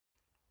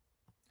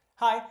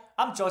Hi,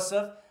 I'm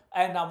Joseph,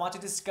 and I want to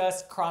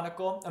discuss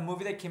Chronicle, a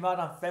movie that came out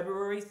on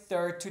February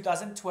 3rd,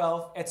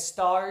 2012. It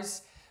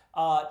stars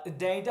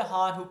Dane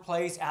DeHaan, who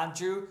plays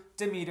Andrew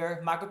Demeter,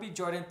 Michael B.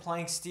 Jordan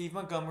playing Steve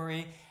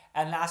Montgomery,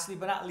 and lastly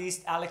but not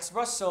least, Alex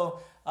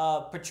Russell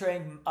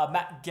portraying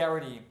Matt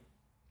Garrity.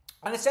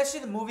 And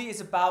essentially, the movie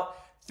is about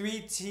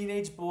three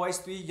teenage boys,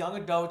 three young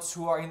adults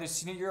who are in their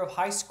senior year of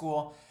high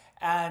school,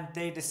 and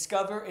they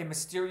discover a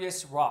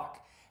mysterious rock.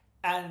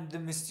 And the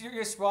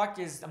mysterious rock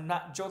is, I'm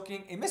not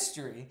joking, a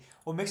mystery.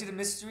 What makes it a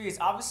mystery is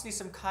obviously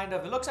some kind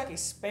of, it looks like a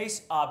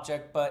space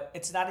object, but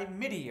it's not a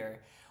meteor.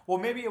 Well,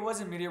 maybe it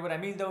was a meteor. What I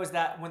mean though is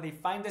that when they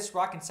find this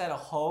rock inside a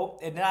hole,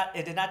 it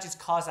did not just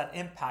cause that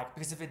impact.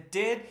 Because if it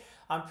did,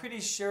 I'm pretty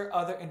sure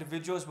other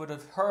individuals would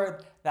have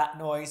heard that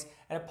noise,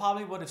 and it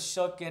probably would have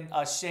shook and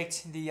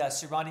shaked the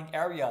surrounding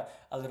area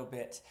a little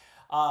bit.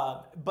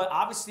 But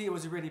obviously, it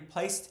was already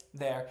placed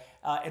there.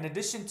 In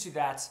addition to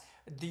that,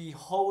 the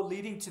hole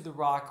leading to the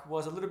rock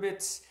was a little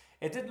bit,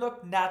 it did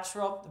look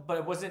natural, but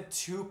it wasn't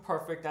too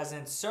perfect, as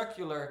in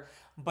circular,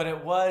 but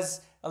it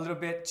was a little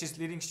bit just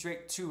leading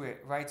straight to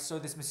it, right? So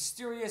this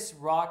mysterious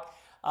rock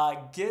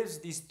gives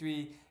these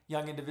three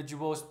young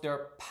individuals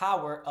their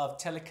power of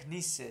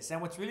telekinesis. And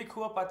what's really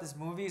cool about this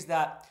movie is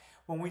that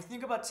when we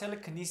think about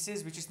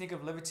telekinesis, we just think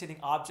of levitating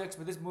objects,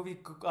 but this movie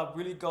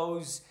really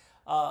goes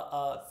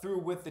through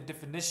with the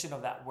definition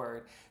of that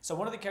word. So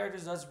one of the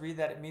characters does read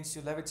that it means to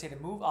levitate and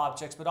move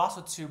objects, but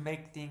also to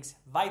make things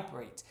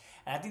vibrate.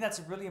 And I think that's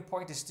a really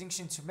important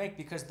distinction to make,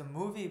 because the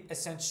movie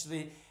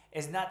essentially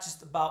is not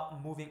just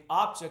about moving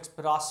objects,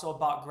 but also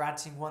about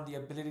granting one the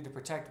ability to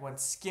protect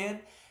one's skin,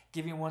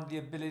 giving one the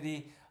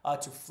ability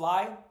to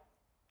fly,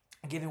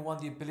 giving one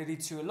the ability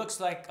to, it looks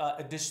like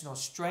additional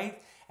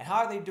strength. And how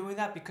are they doing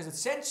that? Because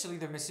essentially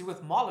they're messing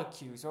with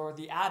molecules or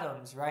the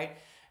atoms, right?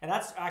 And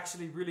that's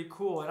actually really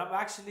cool. And I'm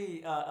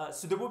actually,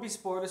 so there will be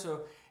spoilers,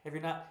 so if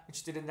you're not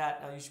interested in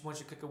that, you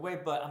should click away.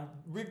 But I'm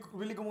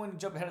really going to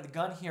jump ahead of the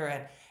gun here.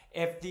 And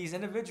if these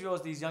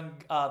individuals, these young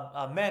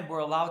men, were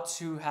allowed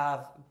to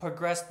have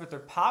progressed with their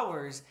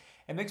powers,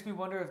 it makes me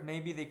wonder if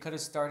maybe they could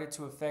have started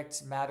to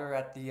affect matter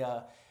at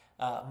the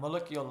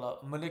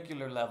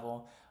molecular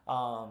level.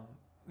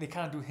 They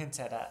kind of do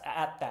hint at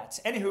that.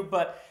 Anywho,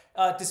 but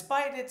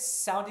despite it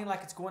sounding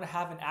like it's going to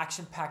have an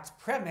action-packed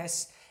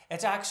premise,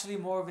 it's actually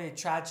more of a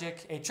tragedy.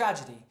 It's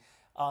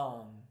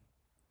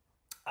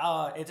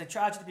a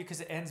tragedy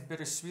because it ends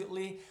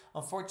bittersweetly.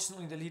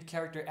 Unfortunately, the lead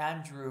character,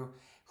 Andrew,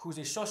 who's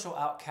a social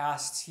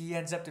outcast, he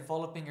ends up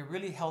developing a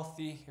really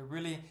healthy, a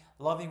really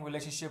loving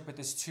relationship with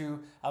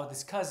with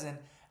his cousin,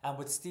 and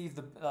with Steve,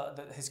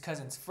 his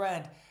cousin's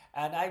friend.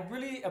 And I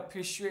really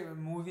appreciate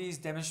when movies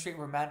demonstrate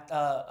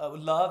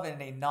love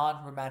in a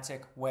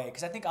non-romantic way,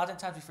 because I think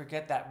oftentimes we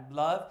forget that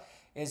love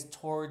is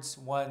towards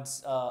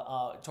one's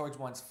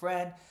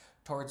friend,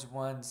 towards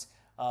one's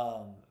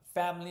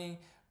family,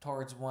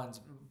 towards one's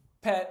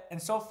pet,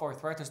 and so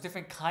forth, right? There's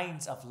different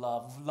kinds of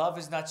love. Love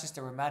is not just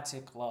a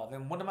romantic love.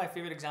 And one of my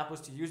favorite examples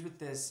to use with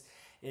this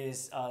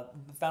is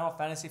Final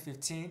Fantasy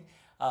 15.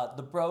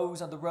 The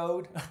bros on the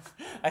road.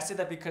 I said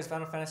that because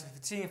Final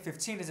Fantasy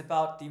 15 is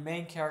about the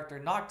main character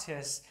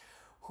Noctis,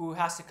 who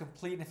has to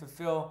complete and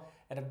fulfill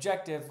an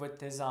objective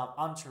with his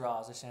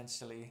entourage,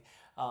 essentially.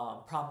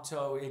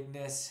 Prompto,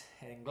 Ignis,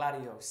 and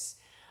Gladios.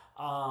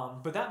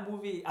 But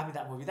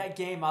that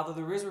game, although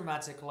there is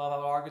romantic love, I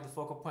would argue the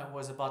focal point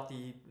was about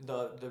the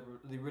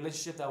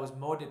relationship that was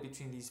molded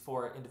between these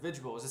four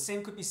individuals. The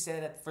same could be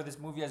said for this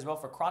movie as well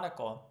for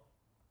Chronicle.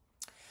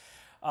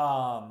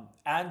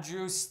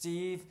 Andrew,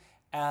 Steve,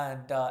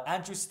 and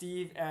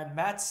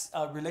Matt's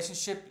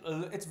relationship,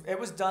 it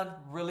was done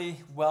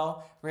really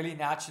well, really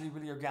naturally,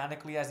 really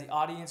organically. As the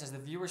audience, as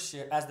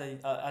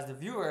the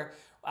viewer,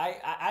 I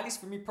at least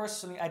for me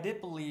personally, I did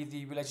believe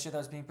the relationship that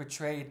was being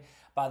portrayed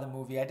by the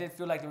movie. I did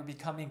feel like they were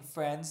becoming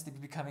friends, they were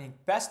becoming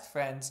best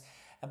friends,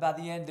 and by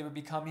the end, they were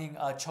becoming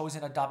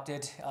chosen,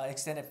 adopted,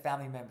 extended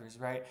family members,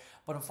 right?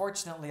 But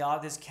unfortunately, all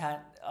this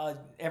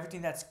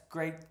everything that's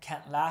great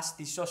can't last.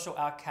 The social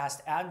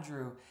outcast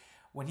Andrew,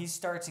 when he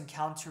starts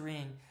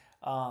encountering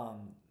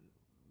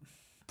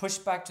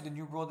pushback to the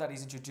new world that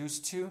he's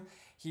introduced to,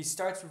 he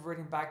starts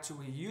reverting back to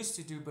what he used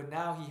to do, but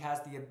now he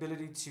has the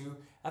ability to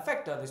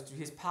affect others through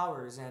his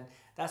powers, and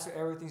that's where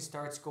everything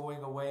starts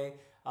going away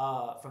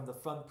from the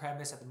fun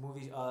premise that the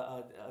movie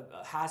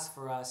has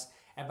for us.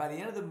 And by the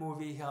end of the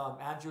movie,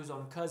 Andrew's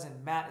own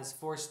cousin, Matt, is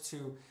forced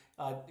to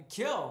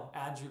kill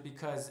Andrew,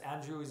 because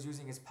Andrew is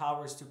using his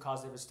powers to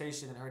cause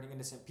devastation and hurting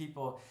innocent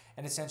people,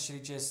 and essentially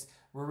just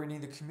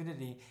ruining the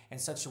community in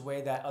such a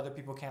way that other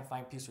people can't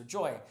find peace or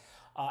joy.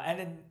 And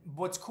then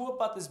what's cool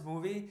about this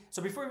movie,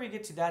 so before we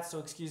get to that,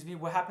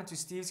 what happened to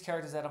Steve's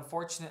character is that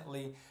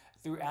unfortunately,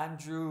 through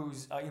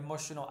Andrew's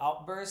emotional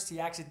outburst, he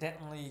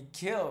accidentally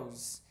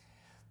kills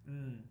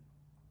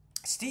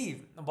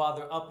Steve while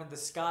they're up in the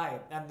sky.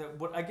 And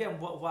why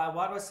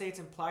do I say it's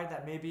implied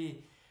that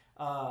maybe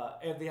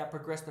if they have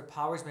progressed their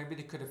powers, maybe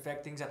they could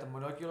affect things at the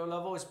molecular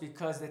level? It's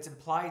because it's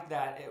implied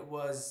that it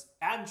was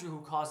Andrew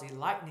who caused a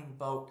lightning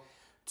bolt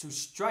to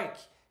strike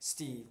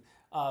Steve.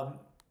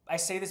 I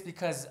say this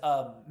because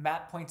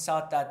Matt points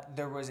out that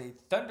there was a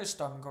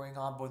thunderstorm going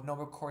on with no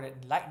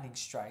recorded lightning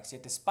strikes.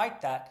 Yet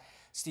despite that,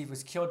 Steve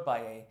was killed by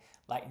a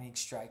lightning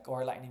strike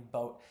or a lightning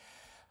bolt.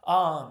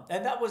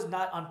 And that was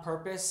not on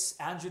purpose.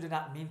 Andrew did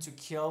not mean to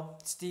kill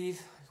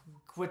Steve.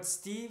 What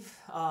Steve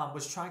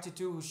was trying to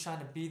do was trying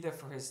to be there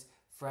for his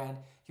friend.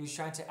 He was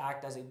trying to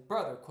act as a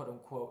brother, quote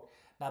unquote,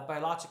 not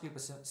biologically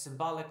but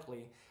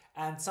symbolically.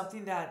 And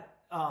something that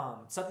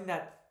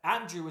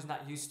Andrew was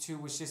not used to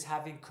was just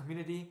having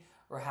community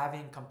or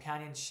having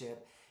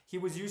companionship. He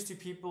was used to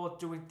people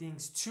doing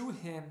things to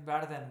him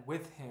rather than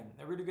with him.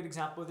 A really good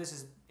example of this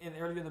is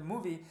earlier in the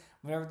movie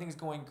when everything's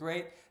going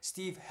great.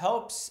 Steve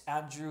helps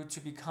Andrew to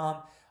become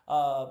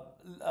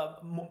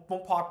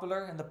more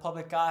popular in the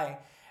public eye,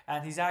 and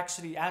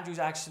Andrew's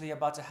actually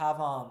about to have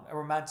a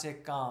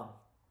romantic,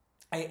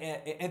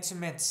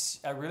 intimate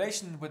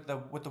relation with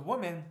the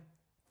woman.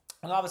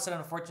 And all of a sudden,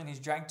 unfortunately, he's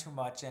drank too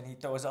much and he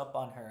throws up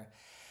on her.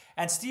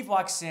 And Steve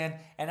walks in,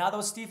 and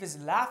although Steve is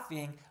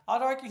laughing,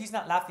 I'd argue he's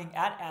not laughing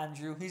at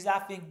Andrew. He's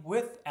laughing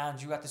with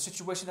Andrew at the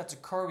situation that's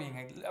occurring.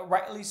 And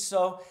rightly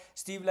so,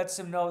 Steve lets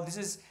him know this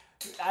is,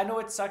 I know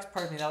it sucks.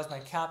 Pardon me, that was my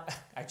cap.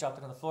 I dropped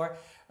it on the floor.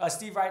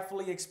 Steve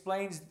rightfully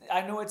explains,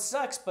 I know it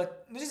sucks,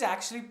 but this is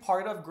actually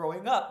part of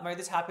growing up. Right?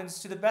 This happens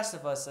to the best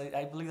of us.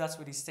 I believe that's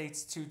what he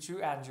states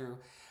to Andrew.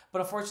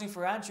 But unfortunately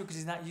for Andrew, because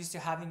he's not used to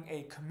having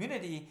a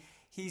community,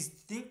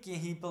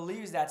 he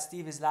believes that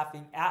Steve is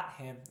laughing at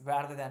him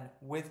rather than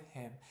with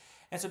him.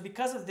 And so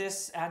because of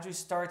this, Andrew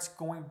starts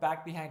going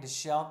back behind his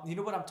shell. You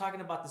know what I'm talking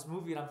about this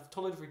movie, and I'm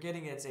totally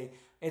forgetting it.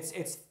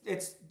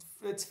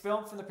 It's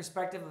filmed from the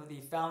perspective of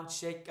the found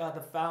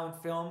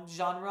film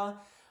genre.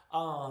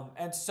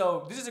 And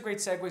so this is a great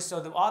segue.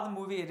 So all the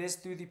movie, it is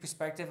through the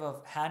perspective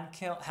of hand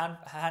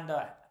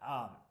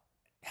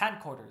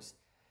coders.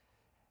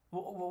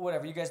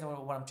 Whatever, you guys know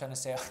what I'm trying to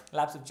say.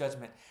 Lapse of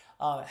judgment.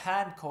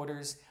 Hand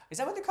coders. Is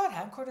that what they're called?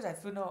 Hand coders? I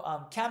feel no.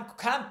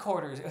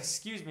 Camcorders.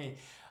 Excuse me.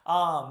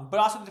 But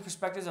also the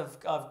perspectives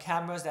of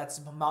cameras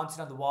that's mounted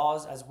on the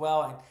walls as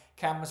well, and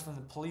cameras from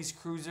the police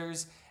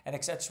cruisers and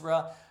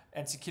etc.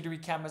 and security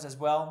cameras as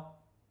well.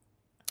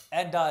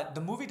 And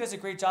the movie does a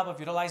great job of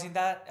utilizing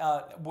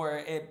that, where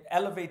it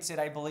elevates it.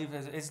 I believe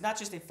it's not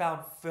just a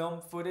found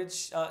film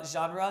footage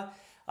genre.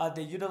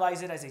 They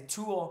utilize it as a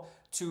tool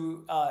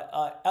to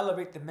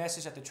elevate the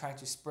message that they're trying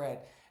to spread.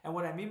 And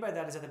what I mean by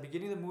that is at the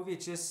beginning of the movie, it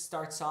just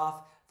starts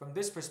off from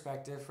this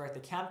perspective, right, the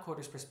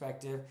camcorder's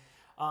perspective.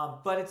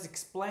 But it's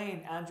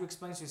explained, Andrew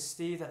explains to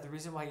Steve that the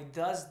reason why he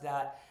does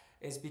that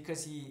is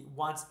because he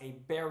wants a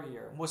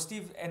barrier. Well,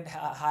 Steve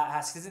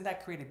asks, doesn't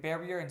that create a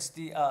barrier? And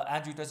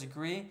Andrew does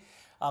agree.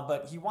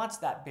 But he wants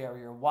that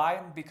barrier.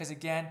 Why? Because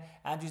again,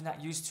 Andrew's not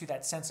used to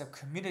that sense of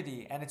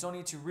community. And it's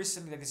only too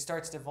recently that he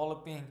starts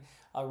developing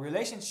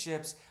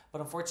relationships. But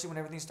unfortunately, when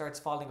everything starts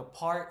falling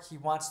apart, he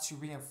wants to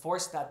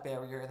reinforce that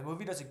barrier. And the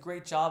movie does a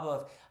great job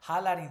of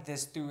highlighting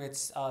this through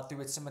its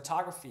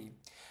cinematography.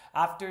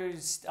 After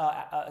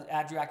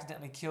Andrew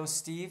accidentally kills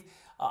Steve,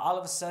 all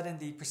of a sudden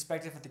the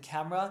perspective of the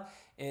camera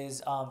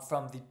is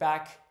from the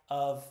back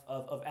of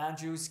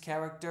Andrew's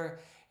character.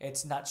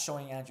 It's not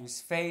showing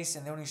Andrew's face,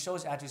 and it only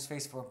shows Andrew's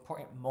face for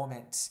important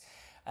moments.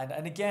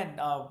 And again,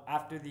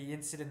 after the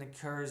incident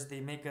occurs, they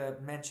make a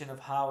mention of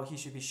how he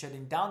should be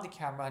shutting down the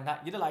camera and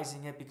not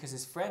utilizing it because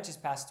his friend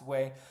just passed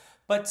away.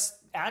 But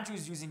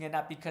Andrew's using it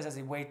not because as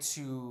a way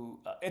to...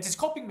 it's his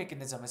coping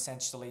mechanism,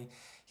 essentially.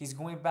 He's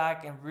going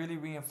back and really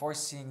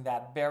reinforcing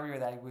that barrier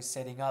that he was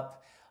setting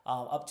up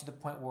to the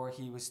point where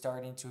he was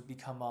starting to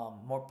become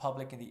more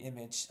public in the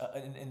image,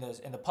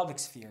 in the public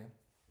sphere.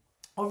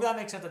 Hopefully that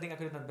makes sense. I think I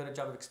could have done a better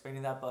job of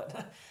explaining that, but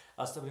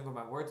I was stumbling over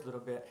my words a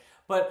little bit.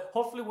 But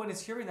hopefully when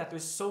it's hearing that,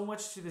 there's so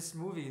much to this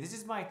movie. This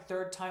is my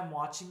third time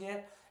watching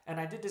it, and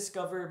I did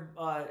discover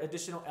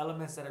additional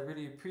elements that I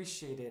really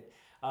appreciated.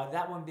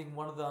 That one being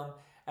one of them.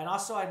 And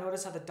also I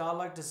noticed how the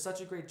dialogue does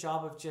such a great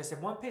job of just, if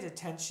one pays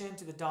attention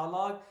to the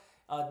dialogue,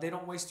 they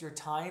don't waste your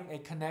time.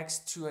 It connects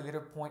to a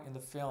later point in the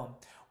film.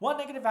 One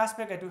negative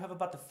aspect I do have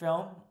about the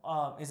film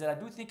is that I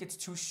do think it's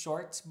too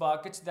short, but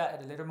I'll get to that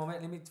at a later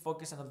moment. Let me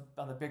focus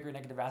on the bigger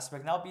negative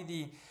aspect. And that'll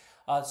be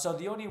so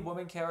the only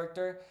woman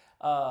character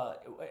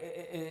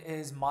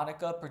is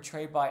Monica,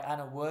 portrayed by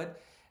Anna Wood.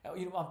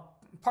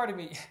 Pardon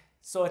me.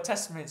 So a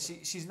testament.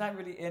 She's not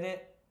really in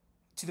it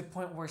to the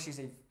point where she's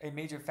a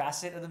major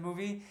facet of the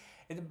movie.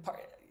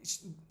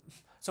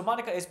 So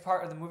Monica is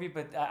part of the movie,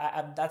 but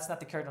that's not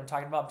the character I'm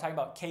talking about. I'm talking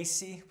about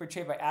Casey,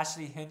 portrayed by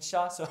Ashley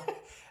Hinshaw. So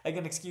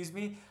again, excuse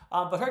me.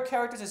 But her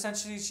character is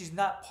essentially, she's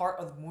not part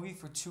of the movie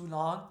for too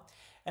long.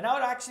 And I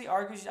would actually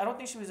argue, I don't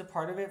think she was a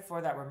part of it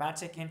for that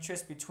romantic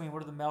interest between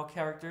one of the male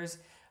characters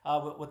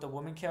with the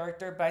woman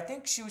character. But I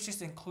think she was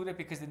just included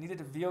because they needed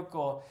a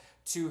vehicle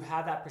to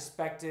have that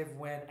perspective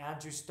when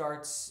Andrew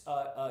starts...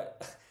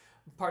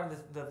 pardon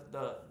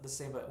the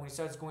same, but when he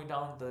starts going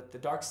down the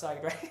dark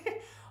side,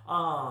 right?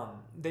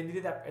 They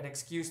needed an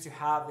excuse to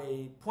have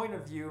a point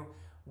of view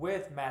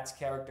with Matt's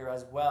character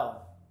as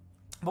well.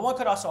 But one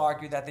could also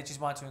argue that they just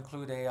wanted to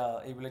include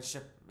a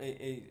relationship,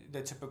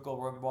 the typical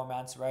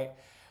romance, right?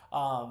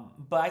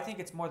 But I think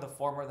it's more the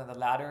former than the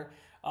latter.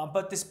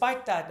 But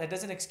despite that, that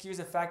doesn't excuse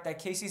the fact that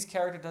Casey's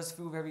character does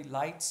feel very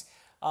light.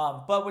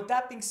 But with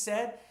that being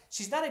said,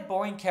 she's not a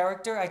boring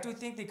character. I do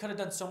think they could have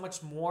done so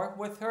much more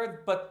with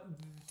her, but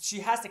she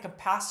has the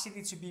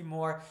capacity to be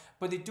more,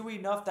 but they do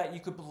enough that you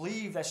could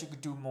believe that she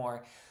could do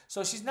more.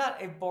 So she's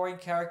not a boring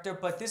character,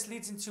 but this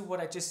leads into what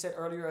I just said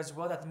earlier as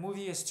well, that the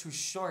movie is too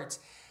short.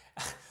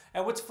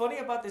 And what's funny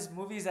about this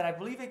movie is that I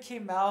believe it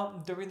came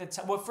out during the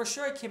time, well, for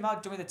sure it came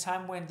out during the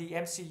time when the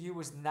MCU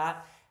was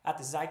not at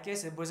the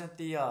zeitgeist. It wasn't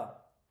the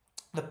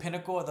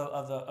pinnacle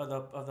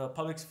of the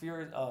public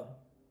sphere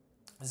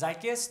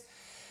zeitgeist.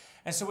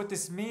 And so what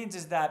this means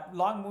is that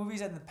long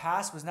movies in the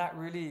past was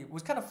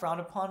kind of frowned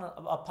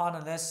upon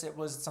unless it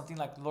was something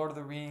like Lord of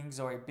the Rings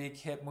or a big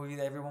hit movie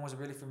that everyone was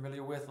really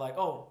familiar with, like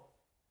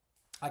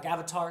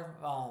Avatar,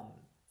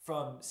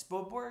 from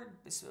Spielberg,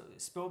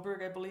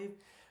 I believe,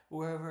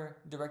 whoever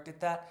directed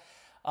that.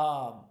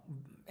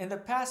 In the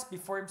past,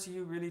 before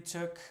MCU really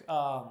took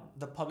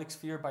the public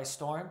sphere by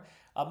storm,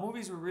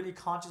 movies were really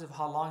conscious of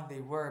how long they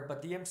were,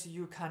 but the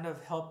MCU kind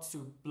of helped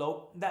to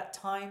bloat that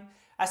time.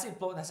 I say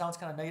bloat, that sounds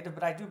kind of negative,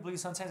 but I do believe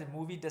sometimes a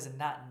movie does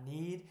not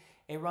need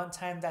a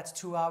runtime that's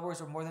 2 hours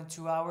or more than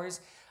 2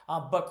 hours.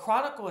 But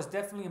Chronicle is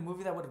definitely a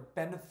movie that would have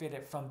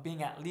benefited from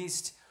being at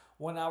least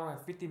 1 hour and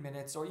 50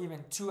 minutes or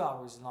even 2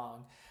 hours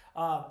long.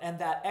 And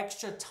that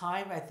extra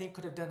time, I think,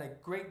 could have done a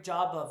great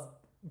job of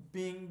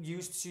being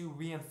used to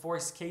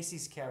reinforce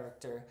Casey's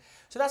character.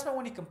 So that's my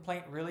only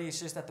complaint, really.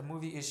 It's just that the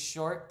movie is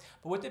short.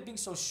 But with it being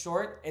so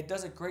short, it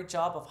does a great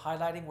job of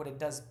highlighting what it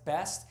does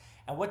best.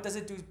 And what does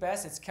it do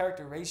best? It's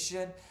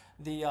characterization,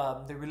 the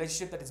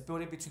relationship that is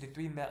building between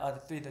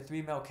the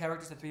three male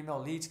characters, the three male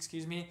leads,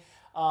 excuse me.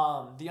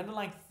 The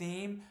underlying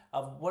theme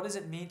of what does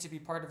it mean to be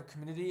part of a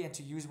community and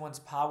to use one's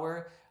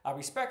power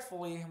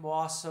respectfully, while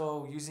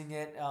also using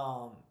it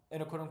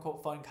in a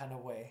quote-unquote fun kind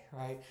of way,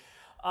 right?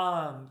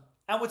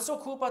 And what's so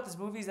cool about this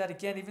movie is that,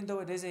 again, even though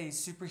it is a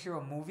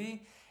superhero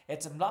movie,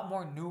 it's a lot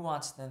more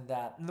nuanced than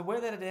that. And the way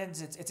that it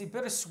ends, it's a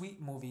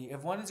bittersweet movie.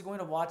 If one is going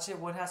to watch it,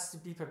 one has to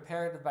be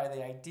prepared by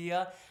the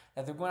idea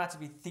that they're going to have to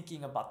be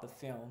thinking about the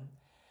film.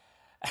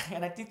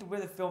 And I think the way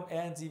the film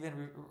ends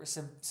even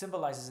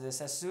symbolizes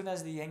this. As soon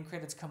as the end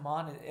credits come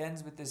on, it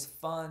ends with this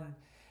fun,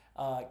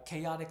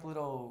 chaotic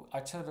little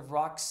alternative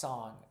rock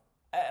song.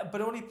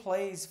 But only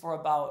plays for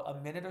about a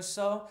minute or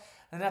so.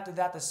 And after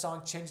that, the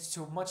song changes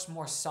to a much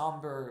more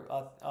somber,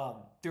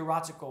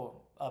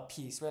 theatrical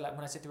piece, right? Like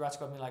when I say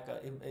theatrical, I mean like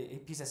a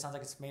piece that sounds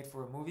like it's made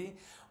for a movie.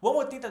 One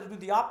would think that would do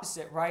the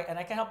opposite, right? And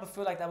I can't help but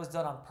feel like that was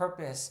done on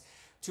purpose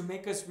to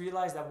make us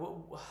realize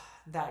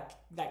that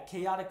that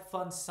chaotic,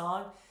 fun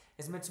song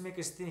is meant to make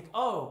us think,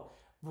 oh,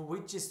 well,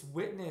 we just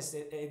witnessed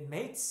it. It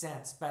made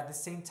sense, but at the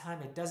same time,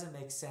 it doesn't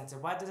make sense.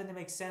 And why doesn't it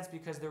make sense?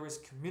 Because there was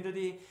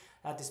community.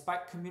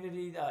 Despite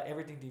community,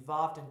 everything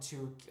devolved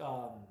into,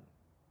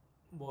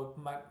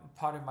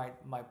 pardon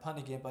my pun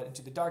again, but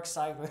into the dark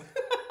side.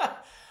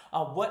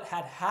 What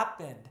had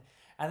happened.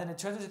 And then it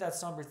turns into that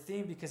somber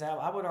theme because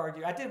I would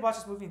argue, I did watch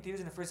this movie in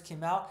theaters when it first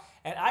came out.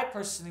 And I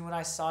personally, when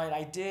I saw it,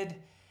 I did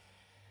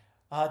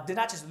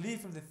not just leave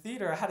from the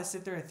theater. I had to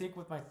sit there and think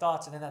with my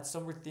thoughts, and then that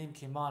somber theme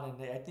came on,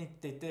 and I think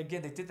they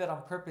did that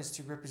on purpose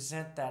to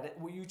represent that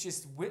what you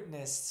just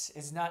witnessed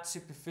is not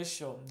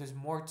superficial. There's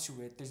more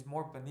to it. There's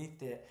more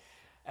beneath it.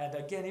 And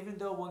again, even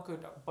though one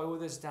could boil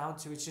this down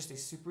to it's just a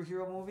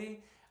superhero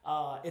movie,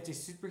 it's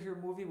a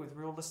superhero movie with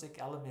realistic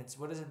elements.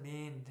 What does it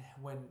mean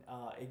when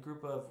a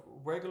group of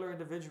regular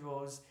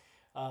individuals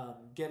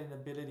get an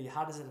ability?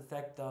 How does it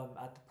affect them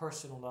at the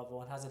personal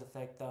level, and how does it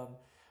affect them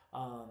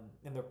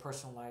in their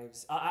personal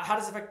lives? How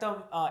does it affect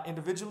them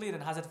individually, and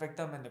then how does it affect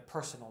them in their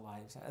personal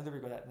lives? There we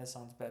go. That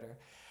sounds better.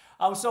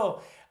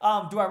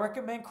 Do I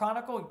recommend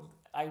Chronicle?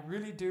 I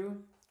really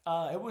do.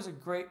 It was a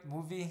great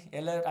movie.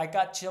 I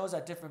got chills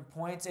at different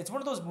points. It's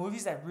one of those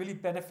movies that really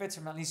benefits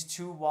from at least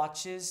 2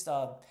 watches.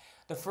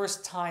 The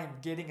first time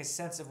getting a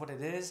sense of what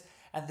it is,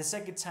 and the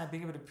second time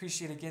being able to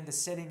appreciate again the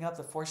setting up,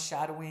 the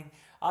foreshadowing,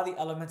 all the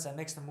elements that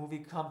makes the movie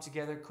come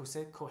together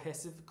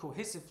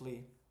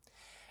cohesively.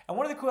 And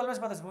one of the cool elements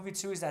about this movie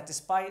too is that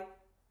despite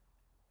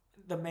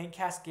the main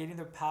cast getting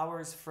their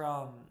powers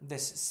from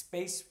this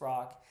space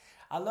rock,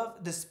 I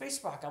love the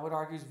space rock. I would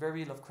argue is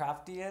very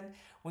Lovecraftian.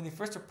 When they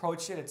first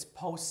approach it, it's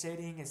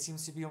pulsating. It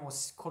seems to be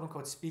almost quote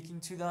unquote speaking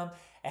to them.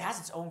 It has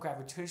its own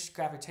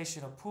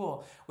gravitational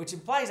pull, which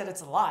implies that it's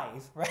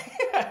alive,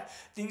 right?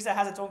 Things that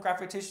has its own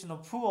gravitational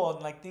pull,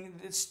 and like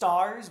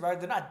stars, right?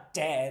 They're not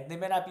dead. They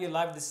may not be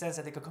alive in the sense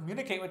that they could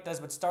communicate with us,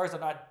 but stars are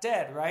not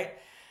dead, right?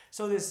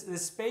 So this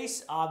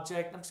space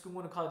object, I'm just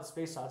going to call it a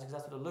space object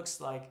because that's what it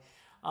looks like.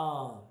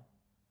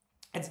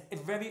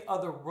 It's very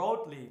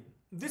otherworldly.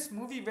 This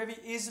movie very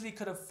easily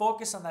could have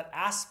focused on that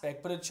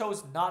aspect, but it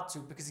chose not to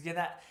because again,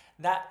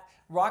 that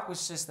rock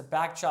was just the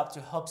backdrop to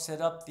help set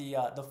up the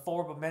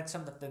forward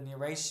momentum that the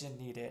narration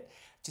needed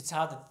to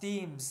tell the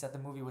themes that the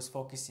movie was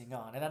focusing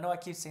on. And I know I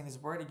keep saying this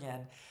word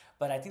again,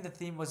 but I think the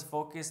theme was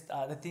focused.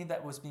 The theme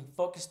that was being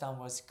focused on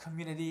was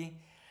community,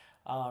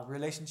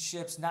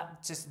 relationships,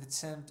 not just in the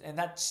and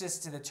not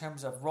just in the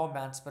terms of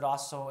romance, but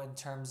also in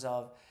terms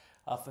of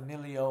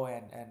familial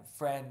and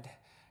friend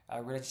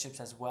relationships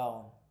as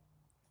well.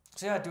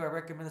 So yeah, do I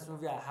recommend this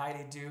movie? I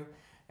highly do.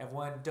 If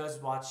one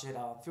does watch it,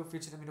 feel free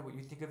to let me know what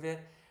you think of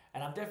it.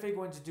 And I'm definitely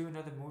going to do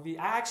another movie.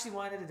 I actually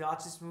wanted to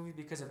watch this movie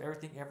because of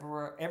Everything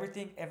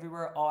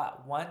Everywhere All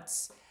at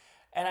Once,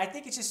 and I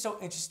think it's just so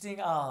interesting.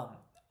 So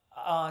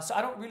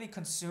I don't really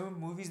consume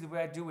movies the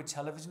way I do with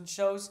television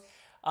shows,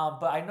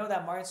 but I know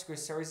that Martin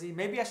Scorsese.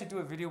 Maybe I should do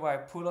a video where I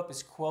pull up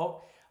his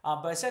quote.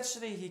 But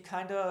essentially, he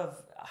kind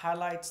of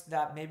highlights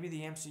that maybe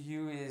the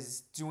MCU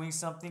is doing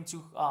something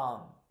to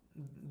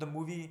the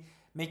movie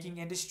making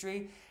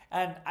industry.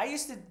 And I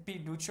used to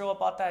be neutral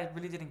about that. I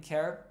really didn't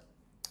care.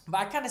 But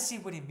I kind of see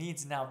what he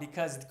means now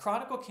because the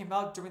Chronicle came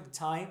out during the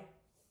time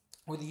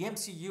where the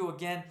MCU,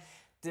 again,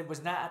 it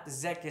was not at the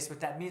zeitgeist. What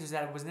that means is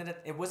that it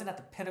wasn't at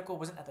the pinnacle,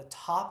 wasn't at the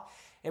top.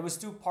 It was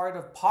still part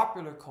of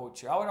popular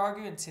culture. I would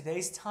argue in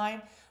today's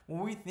time,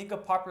 when we think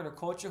of popular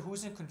culture,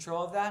 who's in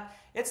control of that?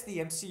 It's the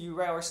MCU,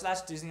 right? Or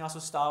slash Disney, also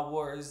Star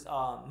Wars,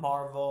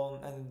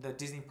 Marvel, and the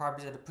Disney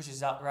properties that it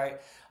pushes out,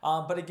 right?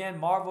 But again,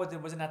 Marvel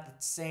wasn't at the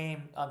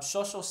same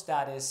social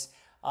status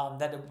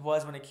that it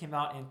was when it came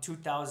out in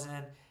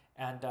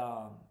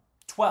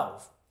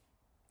 2012.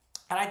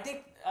 And I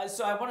think,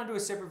 so I want to do a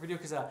separate video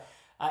because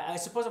I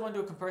suppose I want to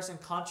do a comparison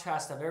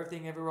contrast of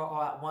Everything Everywhere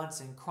All at Once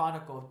and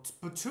Chronicle.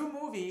 Two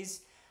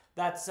movies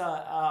that's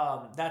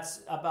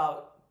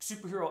about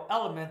superhero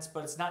elements,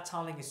 but it's not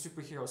telling a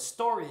superhero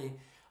story.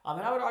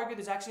 And I would argue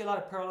there's actually a lot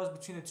of parallels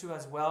between the two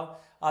as well.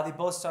 They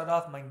both start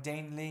off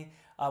mundanely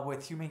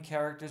with human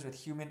characters, with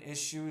human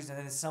issues, and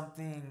then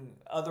something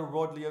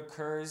otherworldly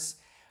occurs.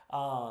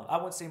 I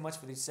won't say much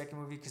for the second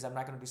movie because I'm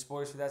not going to do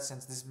spoilers for that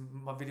since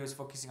my video is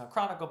focusing on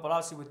Chronicle. But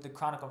obviously with the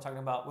Chronicle, I'm talking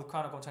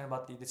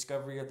about the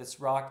discovery of this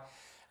rock.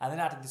 And then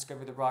after the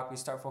discovery of the rock, we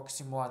start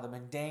focusing more on the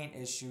mundane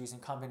issues in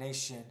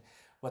combination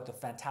with the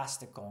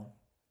fantastical.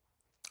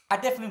 I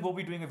definitely will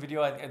be doing a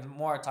video, and the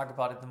more I talk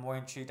about it, the more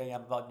intrigued I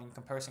am about doing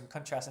comparison and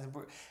contrast. And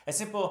a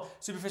simple,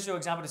 superficial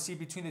example to see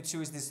between the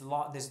two is this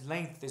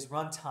length, this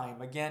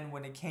runtime. Again,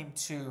 when it came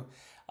to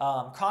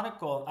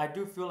Chronicle, I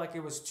do feel like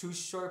it was too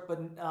short, but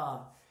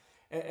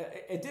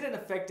it didn't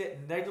affect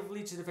it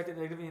negatively. It just affected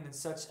it negatively, and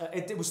such.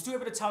 It was still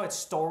able to tell its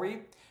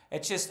story.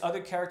 It's just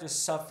other characters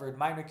suffered,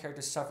 minor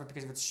characters suffered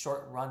because of its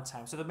short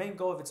runtime. So the main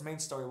goal of its main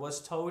story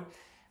was told.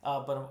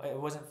 But it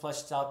wasn't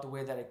fleshed out the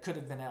way that it could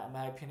have been, in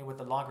my opinion, with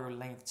the longer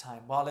length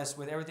time. While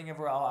with Everything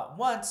Everywhere All at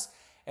Once,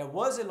 it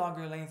was a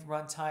longer length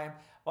runtime.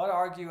 But I'd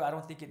argue I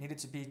don't think it needed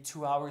to be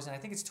 2 hours, and I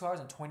think it's 2 hours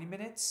and 20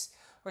 minutes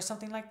or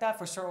something like that,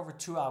 for sure over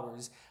 2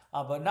 hours.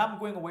 But now I'm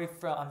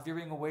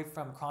veering away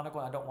from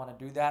Chronicle, and I don't want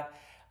to do that.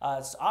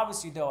 So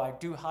obviously, though, I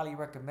do highly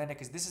recommend it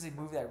because this is a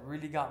movie that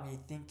really got me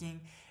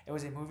thinking. It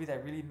was a movie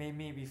that really made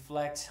me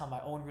reflect on my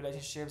own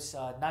relationships,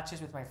 not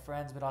just with my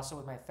friends, but also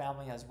with my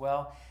family as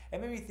well. It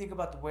made me think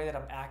about the way that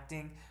I'm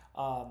acting,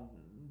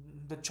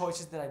 the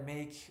choices that I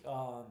make.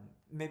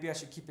 Maybe I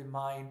should keep in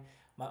mind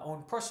my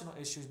own personal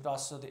issues, but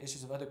also the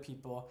issues of other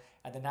people,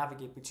 and then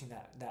navigate between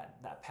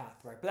that path,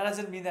 right? But that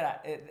doesn't mean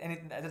that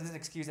that doesn't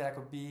excuse that I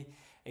could be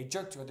a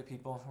jerk to other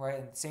people, right?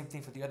 And same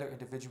thing for the other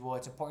individual.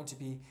 It's important to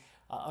be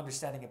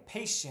understanding and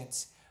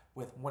patient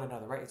with one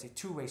another, right? It's a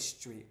two-way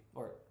street,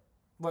 or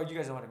well, you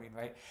guys know what I mean,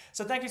 right?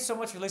 So thank you so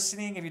much for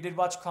listening. If you did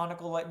watch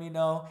Chronicle, let me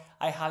know.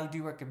 I highly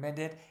do recommend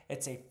it.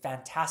 It's a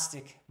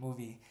fantastic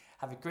movie.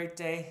 Have a great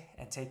day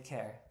and take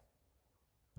care.